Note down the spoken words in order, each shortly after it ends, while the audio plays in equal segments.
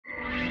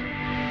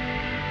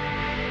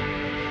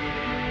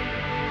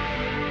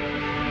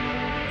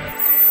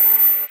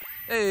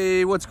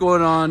Hey, what's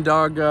going on,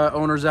 dog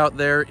owners out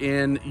there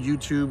in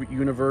YouTube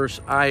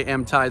universe? I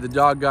am Ty, the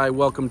dog guy.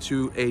 Welcome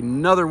to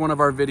another one of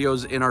our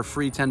videos in our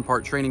free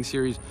 10-part training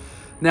series.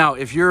 Now,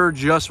 if you're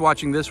just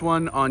watching this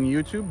one on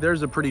YouTube,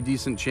 there's a pretty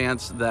decent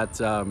chance that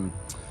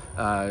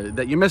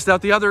that you missed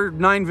out the other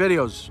 9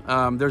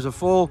 videos. There's a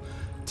full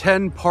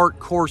 10-part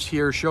course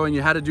here showing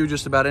you how to do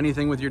just about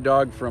anything with your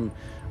dog, from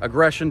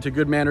aggression to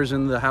good manners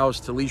in the house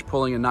to leash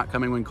pulling and not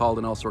coming when called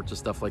and all sorts of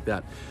stuff like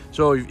that.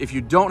 So if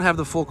you don't have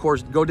the full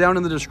course, go down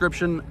in the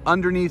description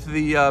underneath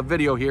the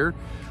video here.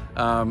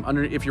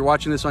 If you're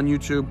watching this on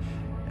YouTube,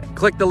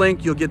 click the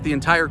link, you'll get the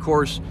entire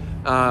course,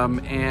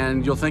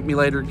 and you'll thank me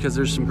later because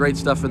there's some great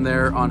stuff in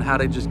there on how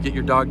to just get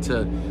your dog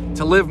to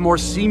live more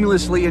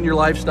seamlessly in your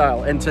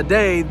lifestyle. And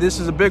today, this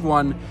is a big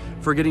one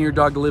for getting your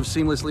dog to live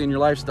seamlessly in your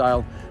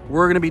lifestyle.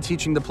 We're going to be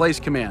teaching the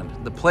place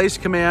command. The place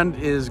command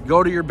is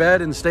go to your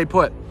bed and stay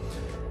put.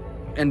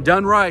 And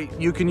done right,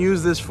 you can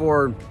use this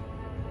for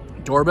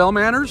doorbell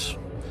manners.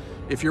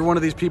 If you're one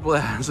of these people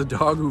that has a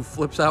dog who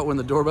flips out when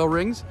the doorbell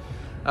rings,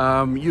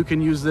 you can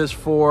use this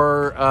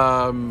for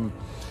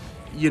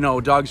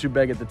dogs who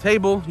beg at the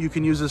table. You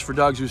can use this for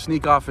dogs who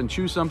sneak off and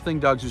chew something,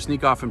 dogs who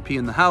sneak off and pee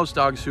in the house,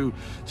 dogs who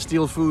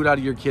steal food out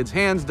of your kids'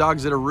 hands,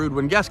 dogs that are rude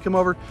when guests come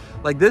over.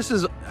 Like, this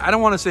is, I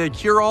don't want to say a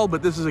cure-all,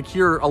 but this is a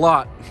cure a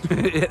lot.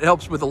 It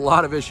helps with a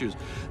lot of issues.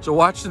 So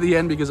watch to the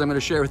end, because I'm going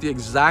to share with you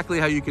exactly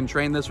how you can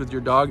train this with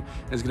your dog,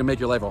 and it's going to make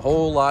your life a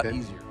whole lot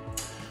easier.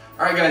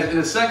 All right, guys, in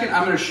a second,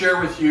 I'm going to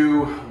share with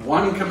you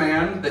one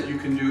command that you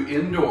can do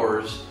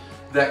indoors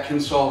that can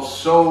solve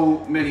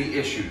so many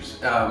issues.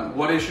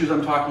 What issues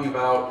I'm talking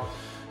about?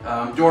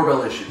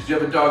 Doorbell issues. Do you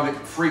have a dog that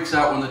freaks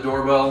out when the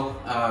doorbell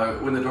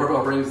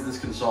rings? This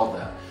can solve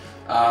that.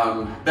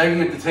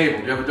 Begging at the table.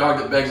 Do you have a dog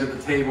that begs at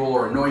the table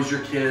or annoys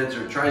your kids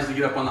or tries to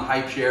get up on the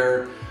high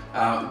chair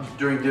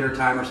during dinner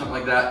time or something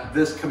like that?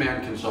 This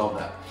command can solve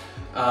that.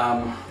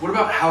 What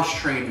about house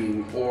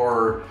training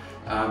or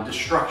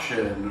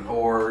destruction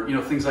or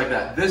things like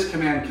that? This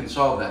command can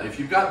solve that. If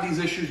you've got these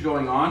issues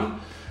going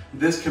on,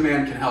 this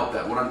command can help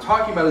that. What I'm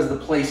talking about is the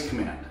place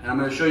command, and I'm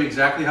going to show you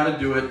exactly how to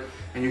do it,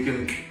 and you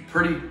can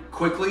pretty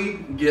quickly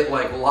get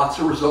like lots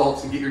of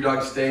results and get your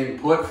dog staying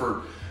put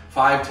for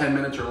 5-10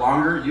 minutes or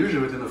longer,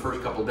 usually within the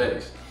first couple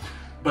days.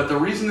 But the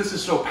reason this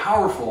is so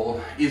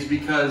powerful is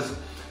because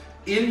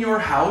in your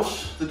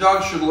house, the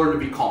dog should learn to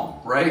be calm,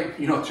 right?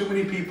 Too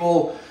many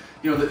people,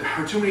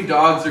 or too many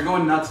dogs, they're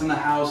going nuts in the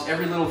house.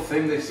 Every little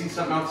thing, they see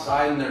something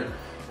outside and they're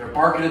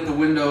barking at the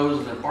windows,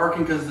 and they're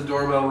barking because the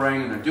doorbell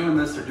rang, and they're doing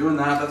this, they're doing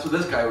that. That's what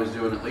this guy was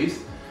doing, at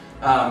least.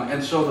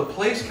 And so the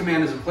place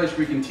command is a place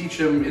where you can teach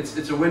him.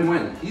 It's a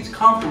win-win. He's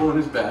comfortable in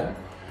his bed.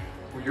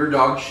 Your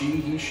dog,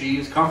 she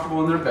is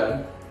comfortable in their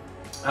bed.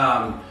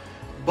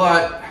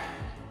 But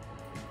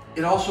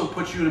it also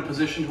puts you in a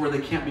position where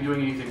they can't be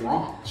doing anything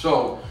wrong.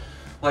 So,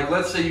 like,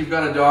 let's say you've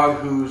got a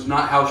dog who's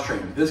not house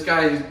trained. This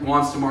guy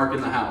wants to mark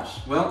in the house.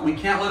 Well, we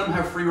can't let him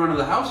have free run of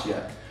the house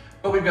yet,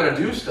 but we've got to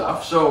do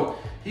stuff. So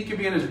he could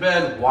be in his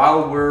bed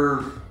while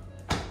we're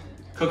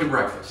cooking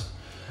breakfast.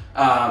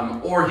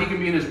 Or he can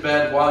be in his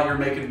bed while you're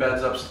making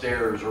beds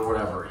upstairs or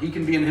whatever. He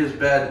can be in his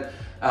bed,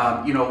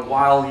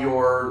 while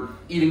you're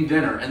eating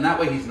dinner. And that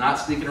way he's not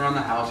sneaking around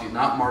the house, he's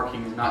not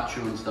marking, he's not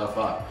chewing stuff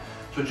up.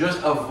 So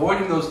just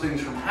avoiding those things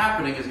from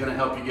happening is going to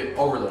help you get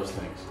over those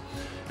things.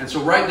 And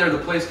so right there, the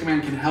place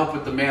command can help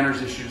with the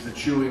manners issues, the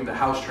chewing, the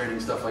house training,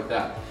 stuff like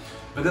that.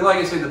 But then, like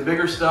I say, the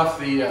bigger stuff,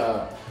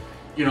 the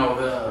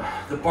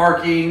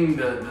barking,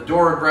 the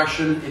door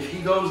aggression, if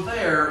he goes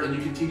there and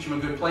you can teach him a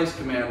good place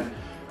command,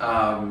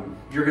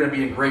 you're going to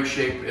be in great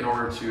shape in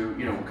order to,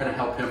 kind of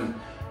help him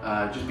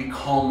just be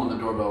calm when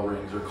the doorbell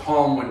rings, or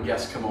calm when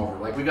guests come over.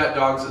 Like, we got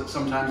dogs that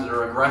sometimes that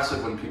are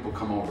aggressive when people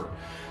come over.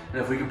 And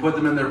if we can put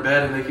them in their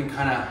bed and they can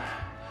kind of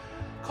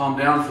calm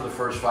down for the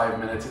first 5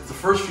 minutes, it's the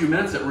first few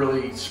minutes that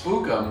really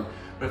spook them.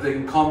 But if they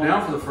can calm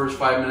down for the first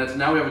 5 minutes,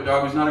 now we have a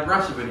dog who's not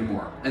aggressive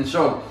anymore. And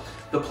so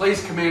the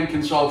place command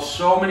can solve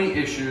so many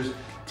issues,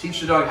 teach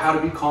the dog how to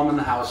be calm in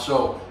the house.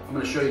 So I'm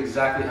going to show you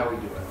exactly how we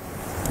do it.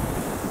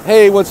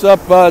 Hey, what's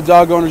up,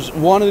 dog owners?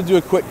 Wanted to do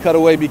a quick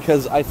cutaway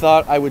because I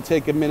thought I would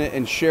take a minute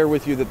and share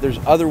with you that there's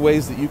other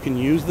ways that you can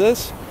use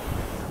this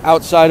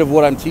outside of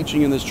what I'm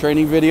teaching in this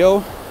training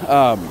video.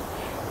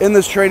 In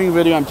this training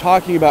video, I'm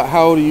talking about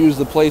how to use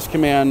the place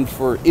command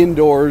for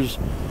indoors,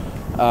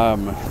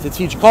 to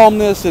teach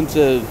calmness and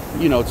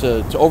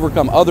to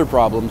overcome other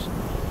problems.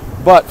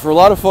 But for a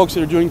lot of folks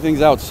that are doing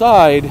things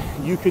outside,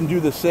 you can do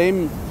the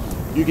same.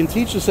 You can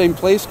teach the same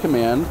place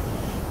command,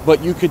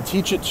 but you could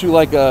teach it to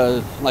like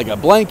a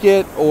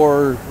blanket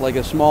or like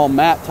a small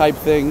mat type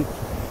thing.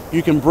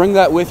 You can bring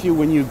that with you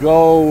when you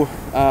go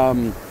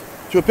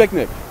to a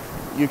picnic.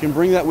 You can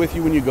bring that with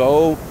you when you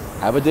go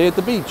have a day at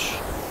the beach.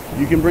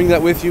 You can bring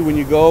that with you when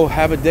you go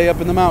have a day up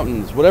in the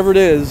mountains. Whatever it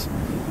is,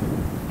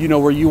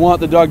 where you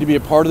want the dog to be a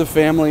part of the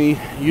family.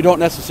 You don't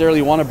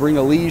necessarily want to bring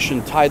a leash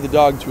and tie the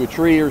dog to a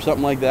tree or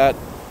something like that.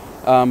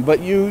 But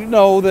you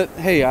know that,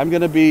 hey,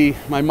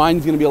 my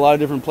mind's going to be a lot of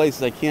different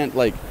places. I can't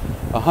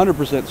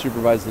 100%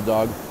 supervise the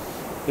dog.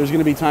 There's going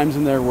to be times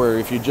in there where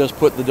if you just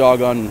put the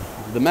dog on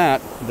the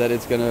mat, that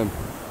it's gonna,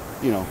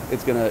 you know,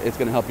 it's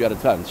gonna help you out a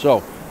ton.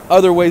 So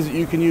other ways that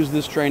you can use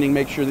this training,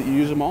 make sure that you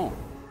use them all.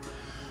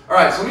 All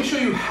right, so let me show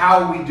you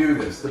how we do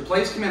this. The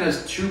place command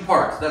has 2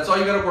 parts. That's all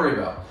you got to worry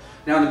about.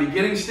 Now, in the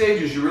beginning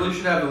stages, you really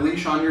should have the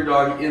leash on your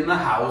dog in the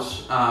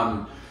house,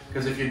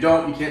 because if you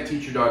don't, you can't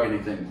teach your dog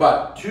anything.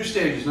 But 2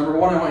 stages. Number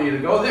 1, I want you to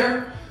go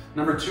there.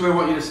 Number 2, I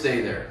want you to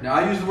stay there. Now,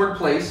 I use the word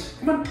place.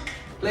 Come on,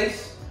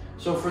 place.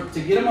 So to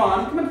get him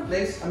on, come on,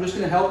 place. I'm just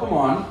going to help him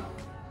on.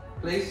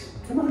 Place.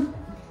 Come on.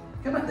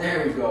 Come on.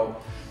 There we go.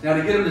 Now,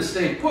 to get him to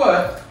stay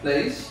put,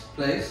 place,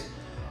 place.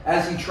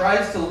 As he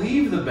tries to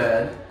leave the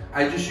bed,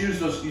 I just use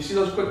those, you see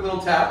those quick little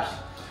taps?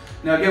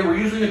 Now again, we're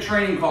using a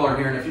training collar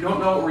here, and if you don't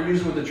know what we're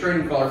using with the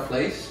training collar,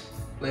 place,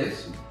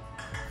 place,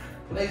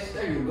 place,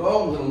 there you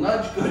go, a little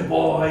nudge, good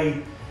boy,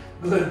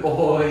 good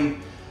boy.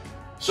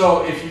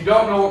 So if you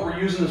don't know what we're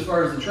using as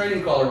far as the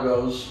training collar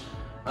goes,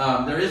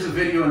 there is a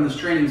video in this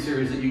training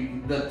series that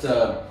you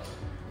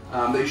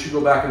should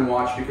go back and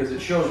watch, because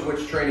it shows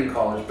which training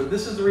collars. But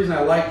this is the reason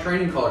I like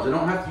training collars. I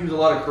don't have to use a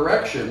lot of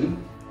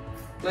correction.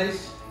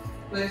 Place,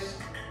 place.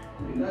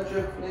 Let me nudge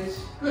you, please.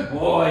 Good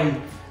boy.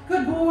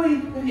 Good boy.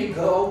 There you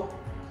go.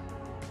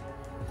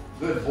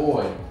 Good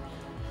boy.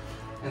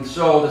 And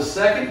so the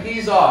second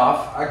he's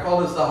off, I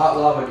call this the hot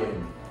lava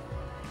game.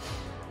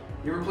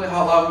 You ever play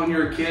hot lava when you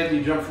were a kid?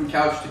 You jump from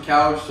couch to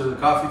couch to the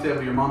coffee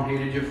table. Your mom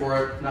hated you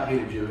for it. Not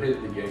hated you,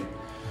 hated the game.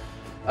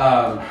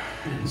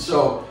 And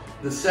so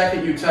the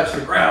second you touch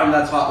the ground,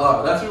 that's hot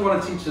lava. That's what we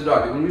want to teach the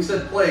dog. And when we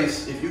said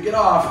place, if you get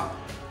off,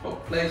 oh,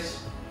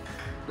 place,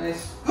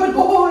 place. Good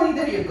boy.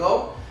 There you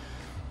go.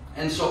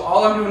 And so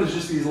all I'm doing is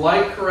just these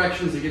light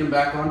corrections to get him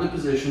back onto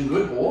position.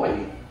 Good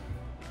boy.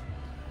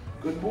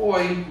 Good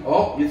boy.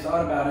 Oh, you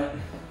thought about it.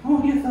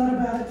 Oh, you thought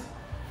about it.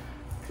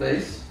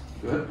 Place.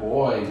 Good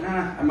boy.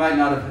 I might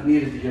not have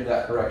needed to give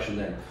that correction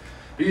there.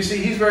 But you see,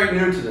 he's very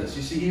new to this.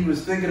 You see, he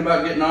was thinking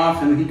about getting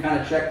off, and he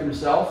kind of checked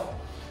himself.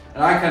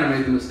 And I kind of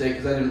made the mistake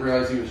because I didn't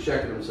realize he was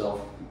checking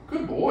himself.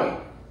 Good boy.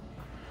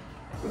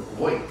 Good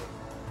boy.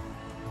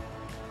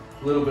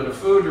 A little bit of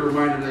food to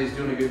remind him that he's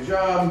doing a good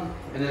job.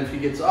 And then if he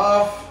gets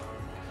off,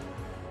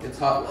 it's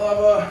hot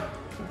lava.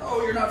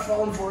 Oh, you're not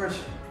falling for it.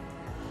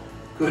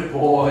 Good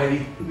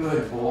boy,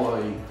 good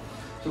boy.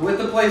 So with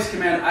the place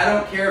command, I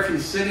don't care if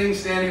he's sitting,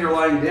 standing, or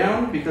lying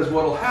down, because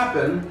what will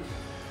happen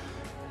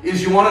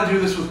is you want to do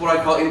this with what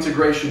I call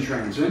integration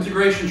training. So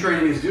integration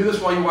training is do this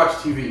while you watch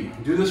TV.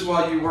 Do this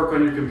while you work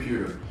on your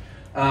computer.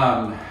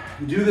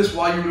 Do this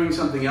while you're doing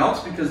something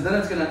else, because then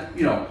it's going to,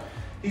 you know,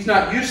 he's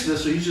not used to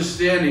this, so he's just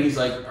standing. He's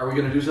like, are we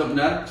going to do something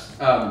next?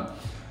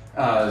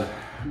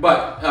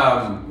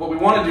 What we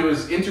want to do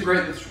is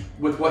integrate this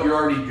with what you're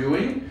already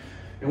doing.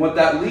 And what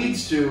that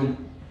leads to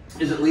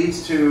is it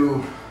leads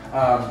to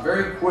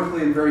very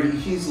quickly and very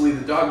easily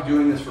the dog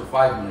doing this for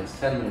 5 minutes,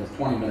 10 minutes,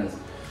 20 minutes.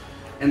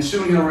 And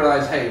soon he'll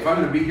realize, hey, if I'm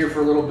going to be here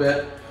for a little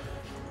bit,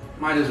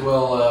 might as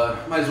well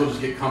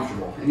just get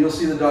comfortable. And you'll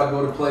see the dog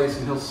go to place,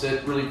 and he'll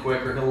sit really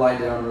quick, or he'll lie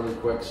down really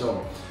quick.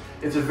 So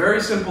it's a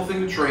very simple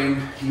thing to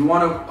train. You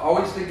want to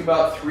always think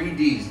about 3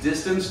 Ds: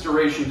 distance,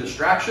 duration,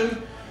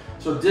 distraction.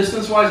 So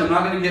distance-wise, I'm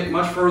not going to get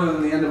much further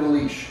than the end of a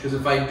leash, because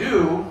if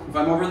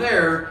I'm over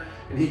there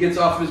and he gets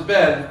off his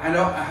bed, I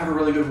have a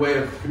really good way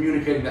of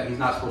communicating that he's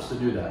not supposed to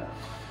do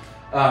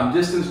that.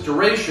 Distance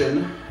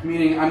duration,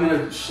 meaning I'm going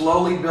to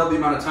slowly build the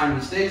amount of time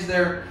he stays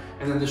there.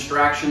 And then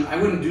distraction, I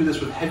wouldn't do this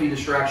with heavy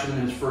distraction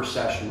in his first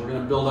session. We're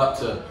going to build up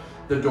to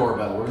the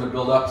doorbell. We're going to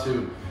build up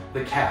to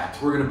the cat.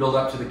 We're going to build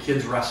up to the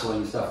kids wrestling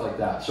and stuff like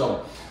that.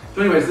 So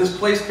anyways, this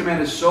place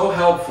command is so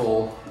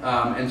helpful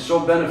and so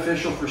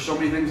beneficial for so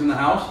many things in the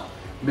house.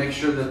 Make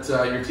sure that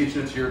you're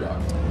teaching it to your dog.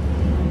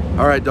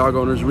 All right, dog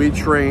owners, we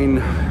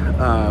train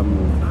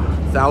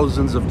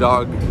thousands of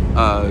dog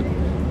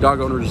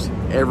owners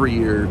every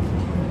year.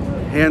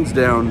 Hands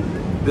down,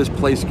 this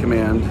place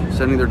command,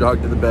 sending their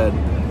dog to the bed,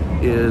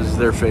 is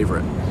their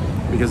favorite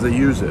because they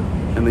use it,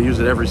 and they use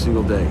it every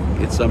single day.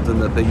 It's something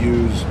that they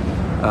use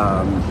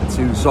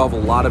to solve a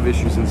lot of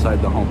issues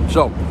inside the home.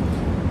 So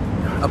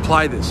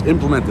apply this,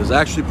 implement this,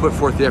 actually put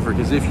forth the effort,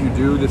 because if you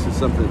do, this is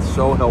something that's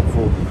so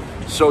helpful,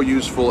 so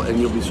useful, and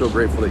you'll be so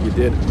grateful that you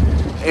did.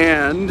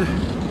 And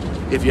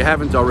if you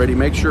haven't already,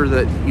 make sure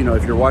that, you know,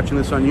 if you're watching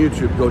this on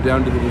YouTube, go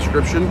down to the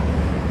description,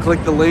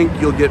 click the link,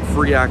 you'll get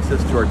free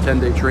access to our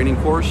 10-day training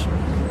course.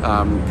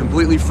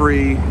 Completely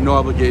free, no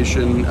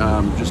obligation.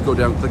 Just go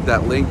down, click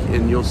that link,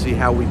 and you'll see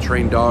how we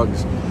train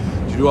dogs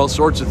to do all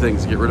sorts of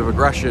things, get rid of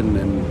aggression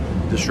and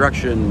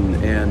destruction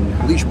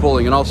and leash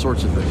pulling and all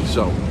sorts of things.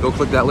 So go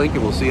click that link,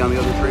 and we'll see you on the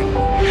other training.